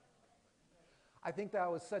I think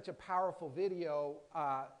that was such a powerful video,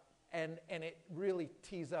 and it really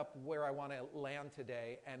tees up where I want to land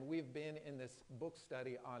today. And we've been in this book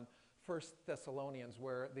study on 1 Thessalonians,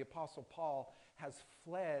 where the Apostle Paul has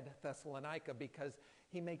fled Thessalonica because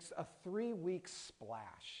he makes a 3-week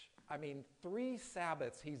splash. I mean, 3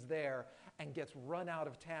 Sabbaths he's there and gets run out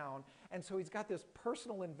of town. And so he's got this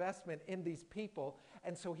personal investment in these people.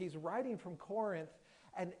 And so he's writing from Corinth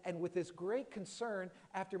and with this great concern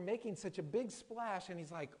after making such a big splash. And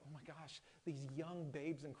he's like, oh my gosh, these young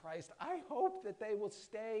babes in Christ, I hope that they will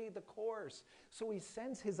stay the course. So he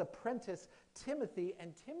sends his apprentice Timothy,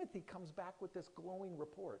 and Timothy comes back with this glowing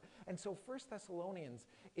report. And so 1 Thessalonians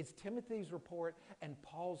is Timothy's report and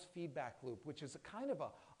Paul's feedback loop, which is a kind of a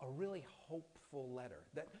really hopeful letter.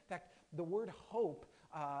 In fact, the word hope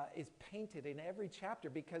is painted in every chapter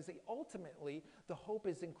because ultimately the hope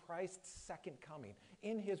is in Christ's second coming,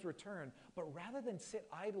 in his return. But rather than sit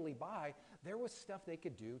idly by, there was stuff they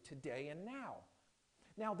could do today and now.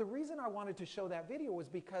 Now, the reason I wanted to show that video was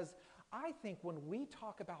because I think when we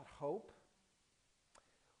talk about hope,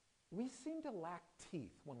 we seem to lack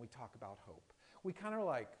teeth when we talk about hope. We kind of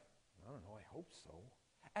like, I don't know, I hope so.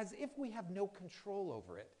 As if we have no control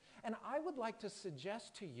over it. And I would like to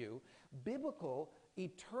suggest to you, biblical,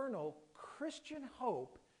 eternal, Christian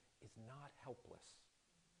hope is not helpless.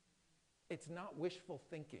 It's not wishful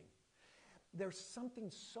thinking. There's something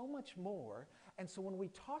so much more. And so when we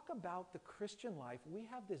talk about the Christian life, we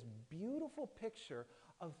have this beautiful picture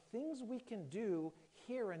of things we can do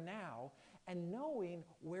here and now and knowing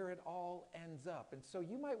where it all ends up. And so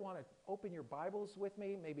you might want to open your Bibles with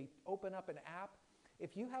me, maybe open up an app.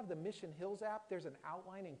 If you have the Mission Hills app, there's an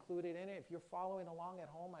outline included in it. If you're following along at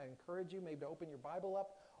home, I encourage you maybe to open your Bible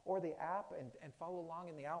up or the app and follow along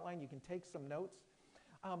in the outline. You can take some notes.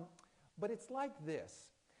 But it's like this.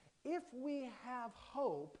 If we have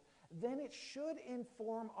hope, then it should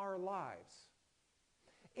inform our lives.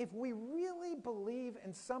 If we really believe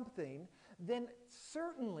in something, then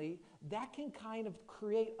certainly that can kind of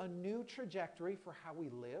create a new trajectory for how we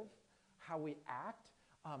live, how we act,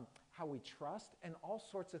 how we trust, and all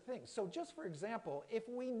sorts of things. So just for example, if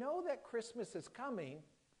we know that Christmas is coming,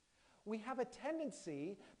 we have a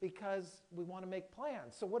tendency, because we want to make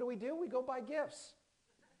plans. So what do? We go buy gifts.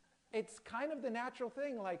 It's kind of the natural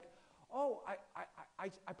thing, like, oh,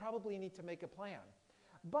 I probably need to make a plan.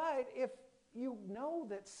 But if you know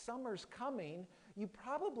that summer's coming, you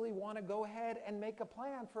probably want to go ahead and make a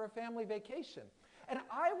plan for a family vacation. And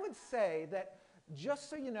I would say that, just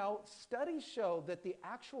so you know, studies show that the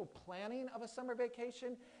actual planning of a summer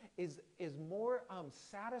vacation is more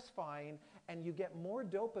satisfying, and you get more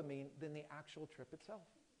dopamine than the actual trip itself.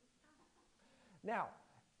 Now,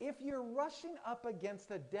 if you're rushing up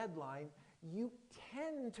against a deadline, you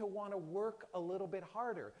tend to want to work a little bit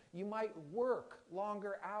harder. You might work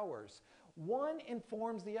longer hours. One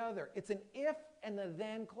informs the other. It's an if and a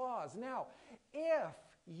then clause. Now, if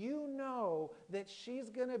you know that she's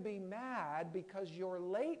going to be mad because you're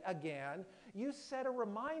late again, you set a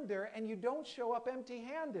reminder and you don't show up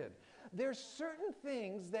empty-handed. There's certain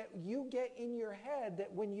things that you get in your head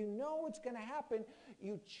that when you know it's going to happen,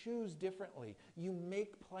 you choose differently. You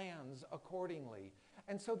make plans accordingly.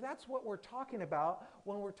 And so that's what we're talking about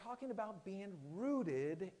when we're talking about being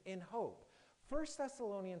rooted in hope. 1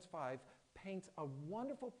 Thessalonians 5 paints a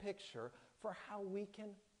wonderful picture for how we can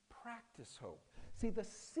practice hope. See, the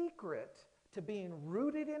secret to being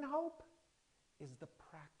rooted in hope is the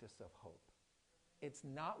practice of hope. It's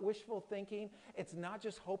not wishful thinking. It's not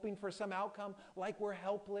just hoping for some outcome like we're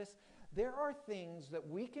helpless. There are things that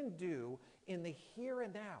we can do in the here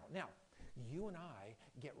and now. Now, you and I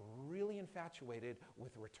get really infatuated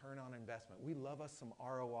with return on investment. We love us some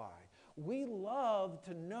ROI. We love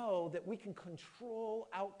to know that we can control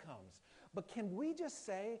outcomes. But can we just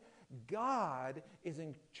say God is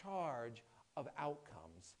in charge of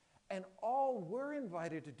outcomes? And all we're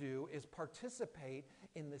invited to do is participate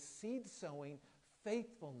in the seed sowing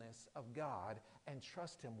faithfulness of God and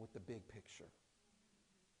trust Him with the big picture.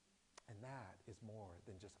 And that is more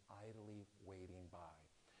than just idly waiting by.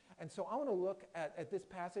 And so I want to look at this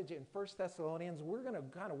passage in 1 Thessalonians. We're going to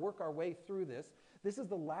kind of work our way through this. This is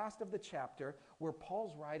the last of the chapter where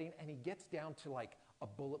Paul's writing, and he gets down to like a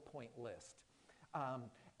bullet point list.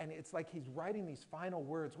 And it's like he's writing these final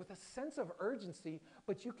words with a sense of urgency,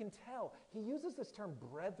 but you can tell he uses this term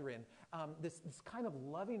brethren, this kind of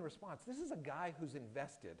loving response. This is a guy who's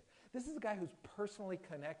invested. This is a guy who's personally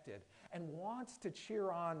connected and wants to cheer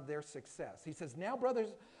on their success. He says, now,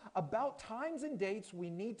 brothers, about times and dates we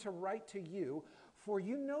need to write to you, for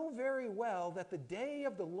you know very well that the day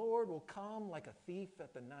of the Lord will come like a thief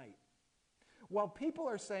at the night. While people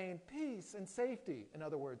are saying peace and safety, in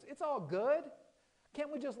other words, it's all good. Can't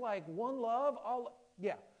we just like one love?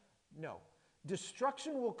 Yeah, no.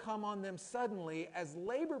 Destruction will come on them suddenly as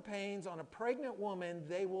labor pains on a pregnant woman.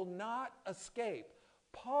 They will not escape.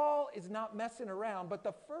 Paul is not messing around, but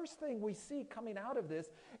the first thing we see coming out of this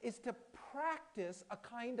is to practice a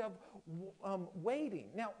kind of waiting.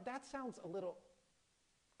 Now, that sounds a little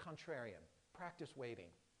contrarian. Practice waiting,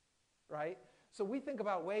 right? So we think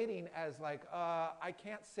about waiting as like, I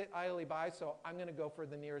can't sit idly by, so I'm going to go for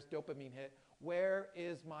the nearest dopamine hit. Where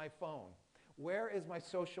is my phone? Where is my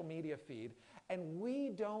social media feed? And we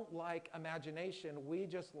don't like imagination. We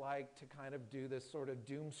just like to kind of do this sort of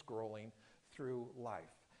doom scrolling through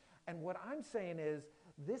life. And what I'm saying is,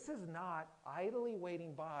 this is not idly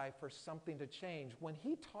waiting by for something to change. When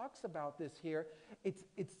he talks about this here,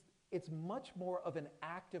 it's much more of an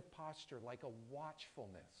active posture, like a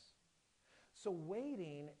watchfulness. So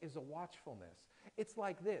waiting is a watchfulness. It's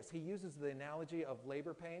like this. He uses the analogy of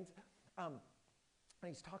labor pains. And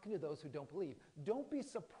he's talking to those who don't believe. Don't be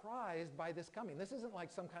surprised by this coming. This isn't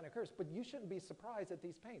like some kind of curse, but you shouldn't be surprised at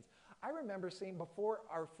these pains. I remember seeing before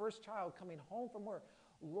our first child coming home from work,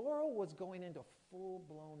 Laurel was going into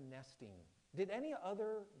full-blown nesting. Did any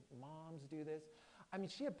other moms do this? I mean,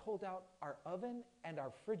 she had pulled out our oven and our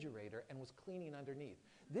refrigerator and was cleaning underneath.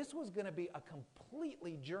 This was going to be a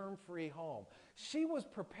completely germ-free home. She was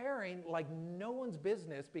preparing like no one's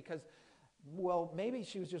business because, well, maybe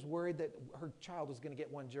she was just worried that her child was going to get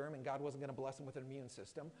one germ and God wasn't going to bless him with an immune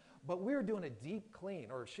system. But we were doing a deep clean,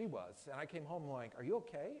 or she was. And I came home like, are you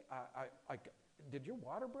okay? Did your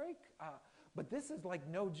water break? But this is like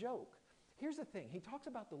no joke. Here's the thing. He talks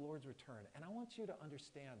about the Lord's return, and I want you to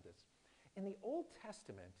understand this. In the Old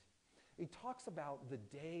Testament, he talks about the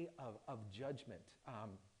day of judgment.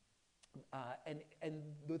 And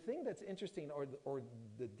the thing that's interesting, or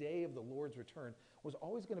the day of the Lord's return, was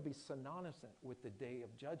always going to be synonymous with the day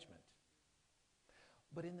of judgment.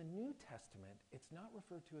 But in the New Testament, it's not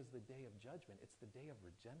referred to as the day of judgment, it's the day of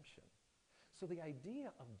redemption. So the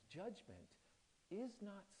idea of judgment is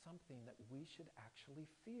not something that we should actually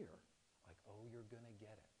fear, like, oh, you're going to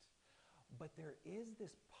get it. But there is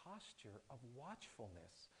this posture of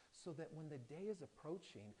watchfulness so that when the day is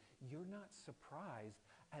approaching, you're not surprised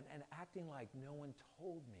and acting like no one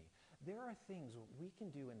told me. There are things we can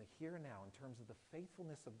do in the here and now in terms of the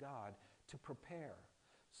faithfulness of God to prepare.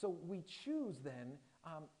 So we choose then,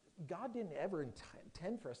 God didn't ever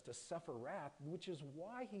intend for us to suffer wrath, which is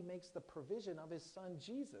why he makes the provision of his son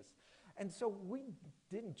Jesus. And so we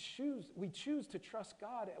choose to trust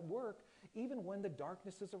God at work even when the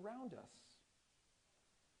darkness is around us.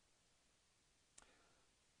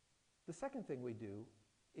 The second thing we do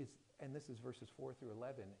is, and this is verses 4 through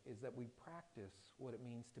 11, is that we practice what it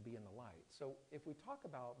means to be in the light. So if we talk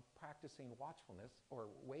about practicing watchfulness or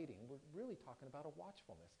waiting, we're really talking about a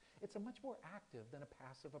watchfulness. It's a much more active than a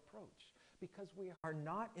passive approach because we are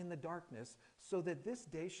not in the darkness so that this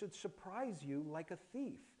day should surprise you like a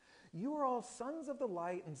thief. You are all sons of the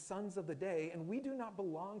light and sons of the day, and we do not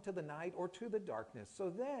belong to the night or to the darkness. So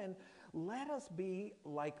then, let us not be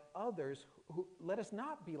like others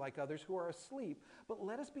who are asleep, but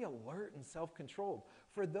let us be alert and self-controlled.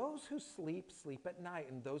 For those who sleep, sleep at night,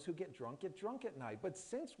 and those who get drunk at night. But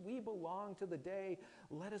since we belong to the day,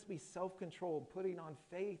 let us be self-controlled, putting on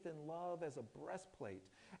faith and love as a breastplate,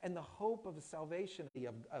 and the hope of the salvation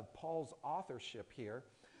of Paul's authorship here.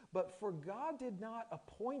 But for God did not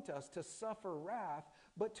appoint us to suffer wrath,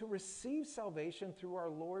 but to receive salvation through our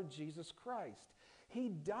Lord Jesus Christ. He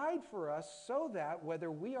died for us so that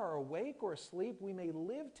whether we are awake or asleep, we may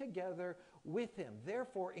live together with him.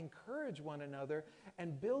 Therefore, encourage one another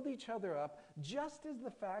and build each other up, just as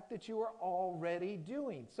the fact that you are already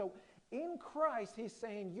doing. So in Christ, he's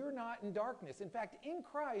saying you're not in darkness. In fact, in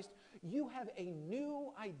Christ, you have a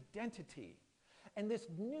new identity. And this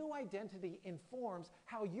new identity informs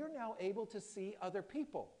how you're now able to see other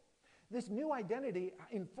people. This new identity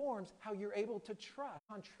informs how you're able to trust,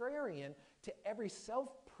 contrarian to every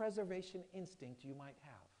self-preservation instinct you might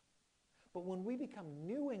have. But when we become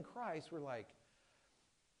new in Christ, we're like,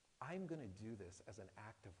 I'm going to do this as an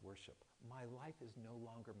act of worship. My life is no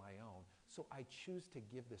longer my own, so I choose to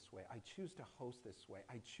give this way. I choose to host this way.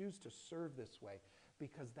 I choose to serve this way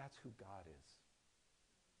because that's who God is.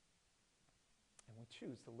 And we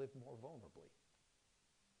choose to live more vulnerably.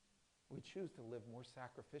 We choose to live more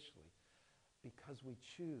sacrificially because we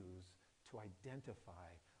choose to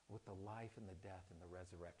identify with the life and the death and the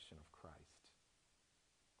resurrection of Christ.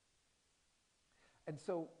 And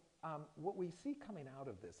so what we see coming out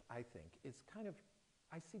of this, I think, is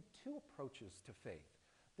I see two approaches to faith.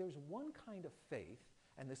 There's one kind of faith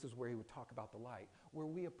And this is where he would talk about the light, where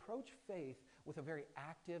we approach faith with a very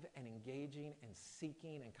active and engaging and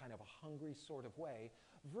seeking and kind of a hungry sort of way,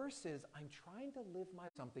 versus I'm trying to live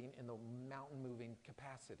something in the mountain moving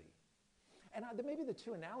capacity. And maybe the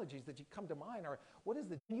two analogies that you come to mind are, when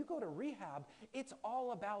you go to rehab, it's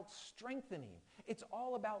all about strengthening. It's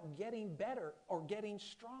all about getting better or getting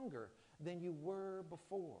stronger than you were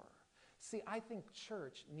before. See, I think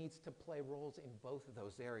church needs to play roles in both of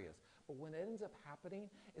those areas. But what ends up happening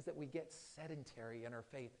is that we get sedentary in our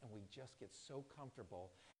faith and we just get so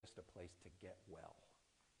comfortable, just a place to get well.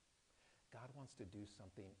 God wants to do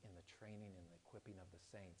something in the training and the equipping of the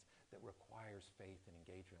saints that requires faith and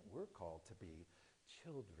engagement. We're called to be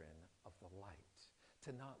children of the light,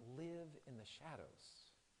 to not live in the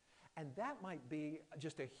shadows. And that might be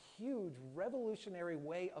just a huge revolutionary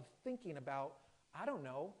way of thinking about, I don't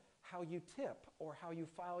know, how you tip or how you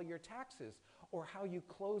file your taxes or how you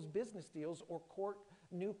close business deals or court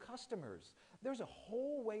new customers. There's a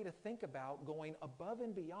whole way to think about going above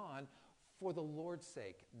and beyond for the Lord's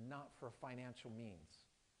sake, not for financial means.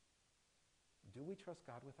 Do we trust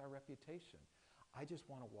God with our reputation? I just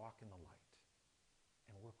want to walk in the light.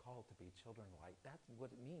 And we're called to be children of light. That's what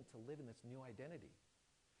it means to live in this new identity.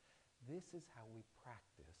 This is how we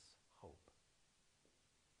practice hope.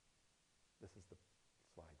 This is the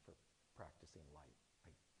slide for practicing light.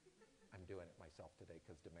 I'm doing it myself today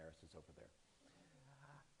because Damaris is over there.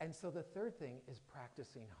 And so the third thing is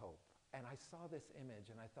practicing hope. And I saw this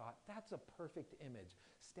image and I thought, that's a perfect image.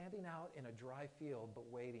 Standing out in a dry field but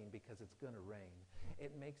waiting because it's going to rain.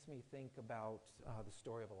 It makes me think about the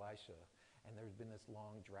story of Elisha. And there's been this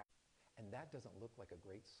long drought. And that doesn't look like a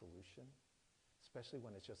great solution, especially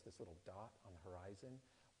when it's just this little dot on the horizon.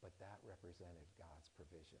 But that represented God's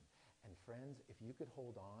provision. And friends, if you could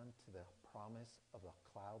hold on to the promise of a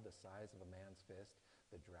cloud the size of a man's fist,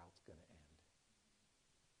 the drought's going to end.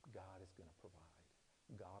 God is going to provide.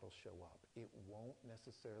 God will show up. It won't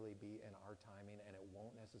necessarily be in our timing, and it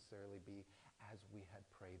won't necessarily be as we had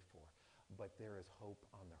prayed for. But there is hope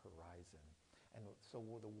on the horizon. And so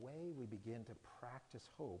the way we begin to practice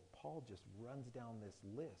hope, Paul just runs down this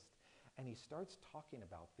list, and he starts talking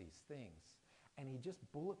about these things. And he just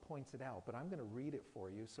bullet points it out, but I'm going to read it for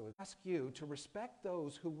you. So I ask you to respect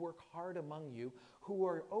those who work hard among you, who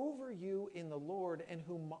are over you in the Lord, and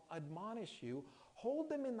who admonish you. Hold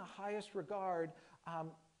them in the highest regard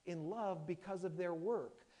in love because of their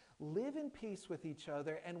work. Live in peace with each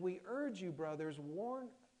other, and we urge you, brothers, warn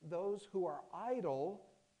those who are idle,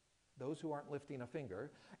 those who aren't lifting a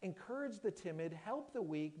finger, encourage the timid, help the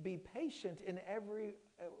weak, be patient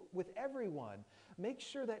with everyone. Make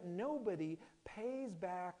sure that nobody pays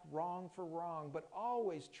back wrong for wrong, but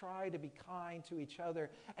always try to be kind to each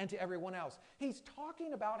other and to everyone else. He's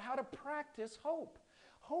talking about how to practice hope.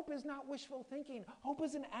 Hope is not wishful thinking. Hope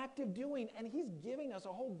is an active doing, and he's giving us a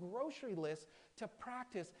whole grocery list to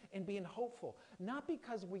practice in being hopeful. Not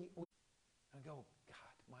because we go,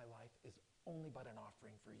 God, my life is only but an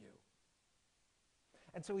offering for you.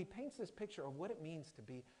 And so he paints this picture of what it means to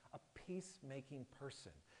be a peacemaking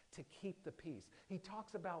person, to keep the peace. He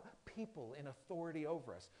talks about people in authority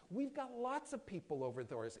over us. We've got lots of people over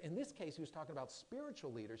us. In this case, he was talking about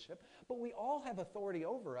spiritual leadership, but we all have authority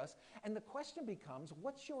over us. And the question becomes,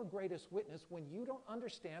 what's your greatest witness when you don't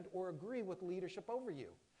understand or agree with leadership over you?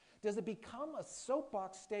 Does it become a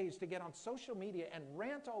soapbox stage to get on social media and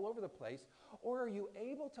rant all over the place? Or are you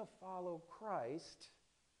able to follow Christ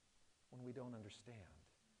when we don't understand?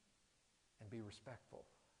 And be respectful,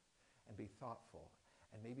 and be thoughtful,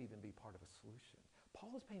 and maybe even be part of a solution.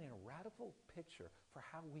 Paul is painting a radical picture for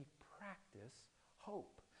how we practice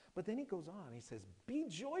hope. But then he goes on, he says, be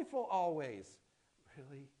joyful always.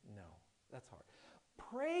 Really? No, that's hard.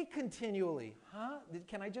 Pray continually.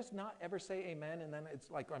 Can I just not ever say amen and then it's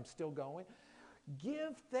like I'm still going?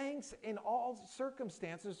 Give thanks in all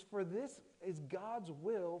circumstances, for this is God's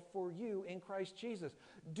will for you in Christ Jesus.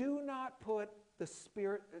 Do not put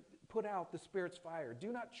out the Spirit's fire.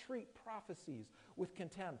 Do not treat prophecies with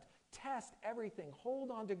contempt. Test everything. Hold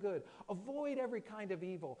on to good. Avoid every kind of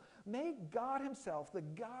evil. May God himself, the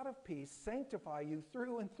God of peace, sanctify you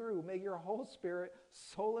through and through. May your whole spirit,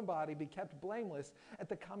 soul, and body be kept blameless at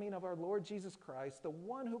the coming of our Lord Jesus Christ. The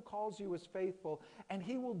one who calls you is faithful, and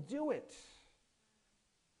he will do it.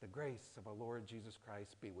 The grace of our Lord Jesus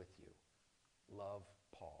Christ be with you. Love,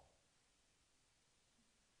 Paul.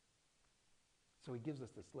 So he gives us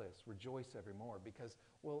this list, rejoice evermore, because,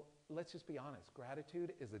 well, let's just be honest.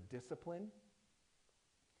 Gratitude is a discipline.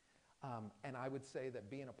 And I would say that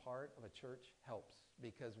being a part of a church helps,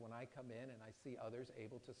 because when I come in and I see others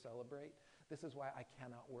able to celebrate, This is why I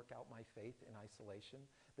cannot work out my faith in isolation.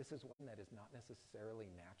 This is one that is not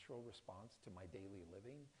necessarily natural response to my daily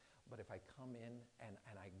living, but if I come in and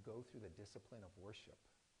I go through the discipline of worship,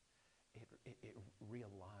 it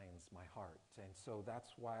realigns my heart. And so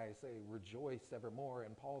that's why I say rejoice evermore.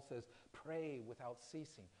 And Paul says pray without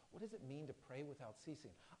ceasing. What does it mean to pray without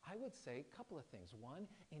ceasing? I would say a couple of things. One,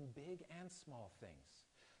 in big and small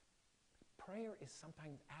things. Prayer is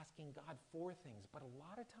sometimes asking God for things, but a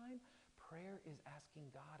lot of time, prayer is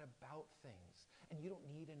asking God about things. And you don't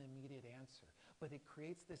need an immediate answer, but it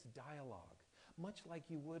creates this dialogue. Much like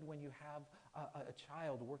you would when you have a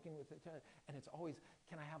child working with a child, and it's always,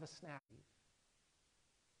 can I have a snack?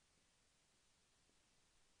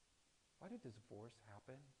 Why did divorce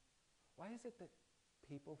happen? Why is it that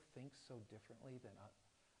people think so differently than us?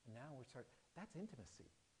 Now we're starting, that's intimacy.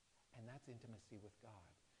 And that's intimacy with God,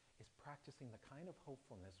 is practicing the kind of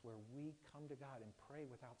hopefulness where we come to God and pray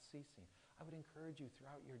without ceasing. I would encourage you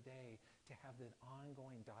throughout your day to have an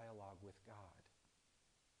ongoing dialogue with God.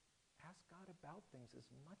 Ask God about things as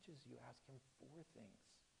much as you ask him for things.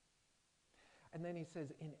 And then he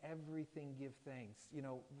says, in everything give thanks. You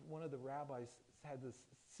know, one of the rabbis had this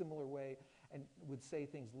similar way and would say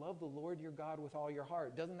things, love the Lord your God with all your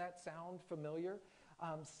heart. Doesn't that sound familiar?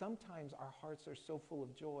 Sometimes our hearts are so full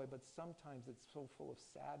of joy, but sometimes it's so full of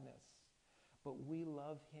sadness. But we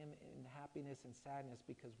love him in happiness and sadness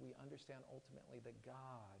because we understand ultimately that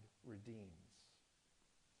God redeems.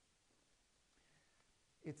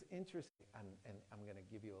 It's interesting, and I'm going to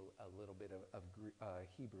give you a little bit of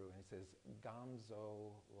Hebrew, and it says,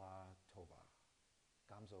 Gamzo la tova.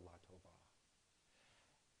 Gamzo la tova.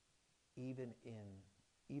 Even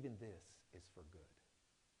this is for good.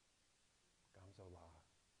 Gamzo la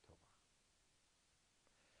tova.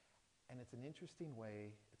 And it's an interesting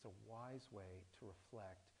way, it's a wise way to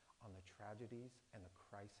reflect on the tragedies and the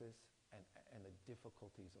crisis and the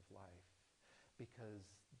difficulties of life, because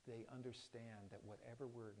they understand that whatever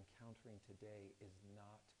we're encountering today is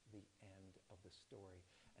not the end of the story.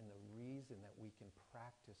 And the reason that we can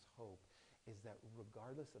practice hope is that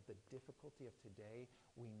regardless of the difficulty of today,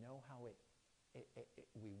 we know how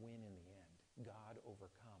we win in the end. God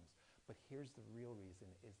overcomes. But here's the real reason,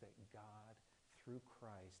 is that God, through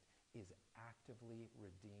Christ, is actively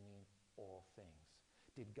redeeming all things.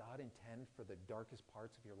 Did God intend for the darkest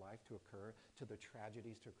parts of your life to occur, to the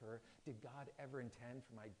tragedies to occur? Did God ever intend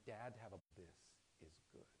for my dad to have this is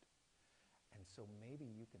good? And so maybe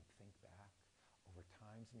you can think back over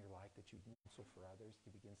times in your life that you counsel for others.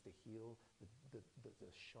 He begins to heal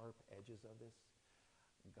the sharp edges of this.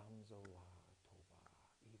 Gamzo la tova,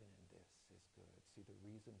 even in this is good. See, the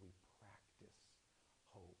reason we practice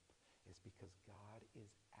hope is because God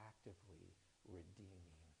is actively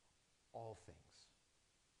redeeming all things.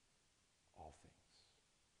 All things.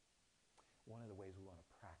 One of the ways we want to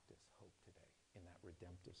practice hope today in that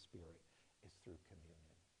redemptive spirit is through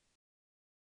communion.